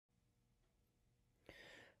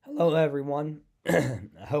Hello, everyone.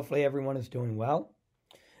 Hopefully, everyone is doing well.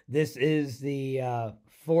 This is the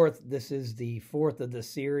fourth. This is the fourth of the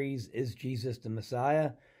series. Is Jesus the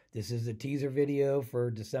Messiah? This is a teaser video for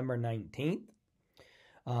December 19th.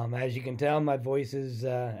 As you can tell, my voice is,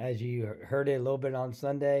 as you heard it a little bit on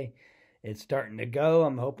Sunday, it's starting to go.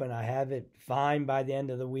 I'm hoping I have it fine by the end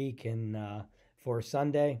of the week and for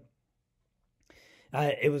Sunday.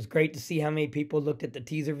 It was great to see how many people looked at the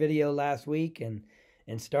teaser video last week and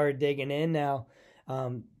started digging in. Now,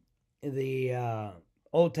 the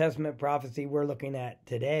Old Testament prophecy we're looking at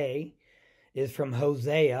today is from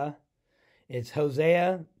Hosea. It's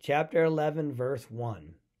Hosea chapter 11, verse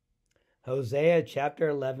 1. Hosea chapter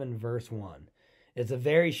 11, verse 1. It's a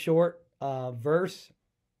very short verse,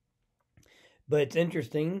 but it's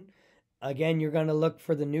interesting. Again, you're going to look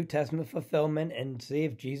for the New Testament fulfillment and see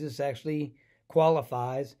if Jesus actually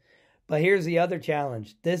qualifies. But here's the other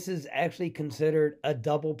challenge. This is actually considered a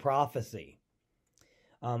double prophecy,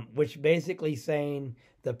 which basically saying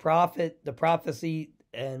the prophecy,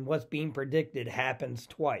 and what's being predicted happens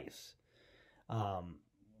twice.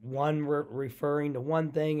 One referring to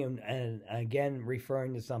one thing and again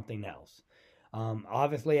referring to something else.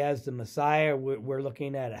 Obviously, as the Messiah, we're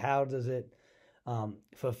looking at how does it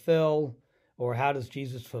fulfill, or how does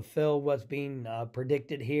Jesus fulfill what's being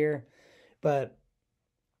predicted here. But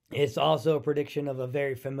it's also a prediction of a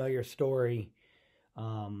very familiar story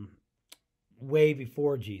way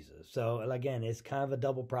before Jesus. So again, it's kind of a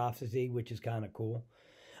double prophecy, which is kind of cool.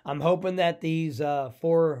 I'm hoping that these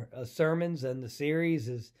four sermons and the series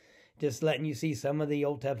is just letting you see some of the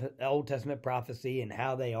Old Testament prophecy and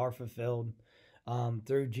how they are fulfilled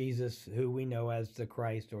through Jesus, who we know as the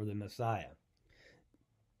Christ or the Messiah.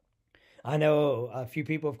 I know a few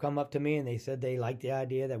people have come up to me and they said they like the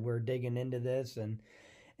idea that we're digging into this, and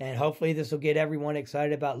hopefully this will get everyone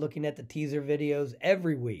excited about looking at the teaser videos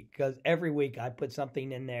every week, because every week I put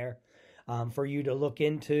something in there for you to look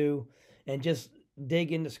into and just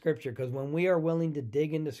dig into Scripture. Because when we are willing to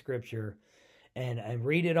dig into Scripture and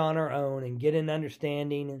read it on our own and get an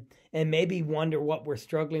understanding and maybe wonder what we're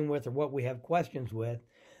struggling with or what we have questions with,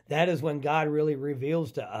 that is when God really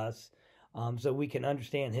reveals to us so we can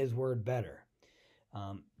understand His Word better.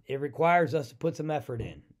 It requires us to put some effort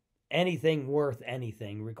in. Anything worth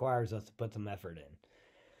anything requires us to put some effort in.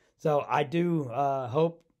 So I do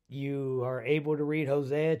hope you are able to read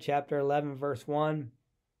Hosea chapter 11, verse 1,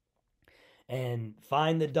 and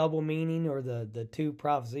find the double meaning or the two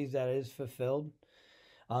prophecies that is fulfilled.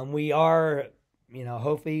 We are,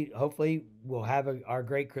 hopefully we'll have our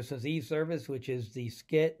great Christmas Eve service, which is the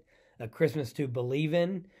skit, A Christmas to Believe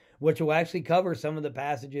In, which will actually cover some of the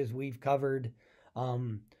passages we've covered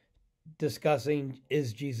discussing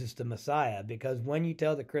is Jesus the Messiah. Because when you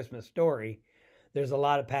tell the Christmas story, there's a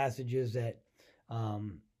lot of passages that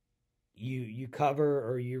you cover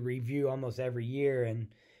or you review almost every year, and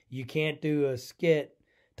you can't do a skit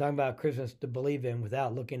talking about Christmas to Believe In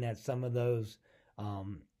without looking at some of those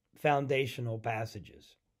foundational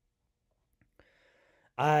passages.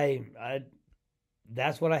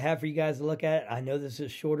 That's what I have for you guys to look at. I know this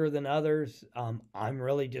is shorter than others. I'm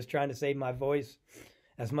really just trying to save my voice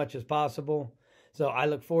as much as possible. So I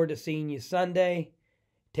look forward to seeing you Sunday.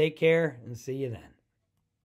 Take care and see you then.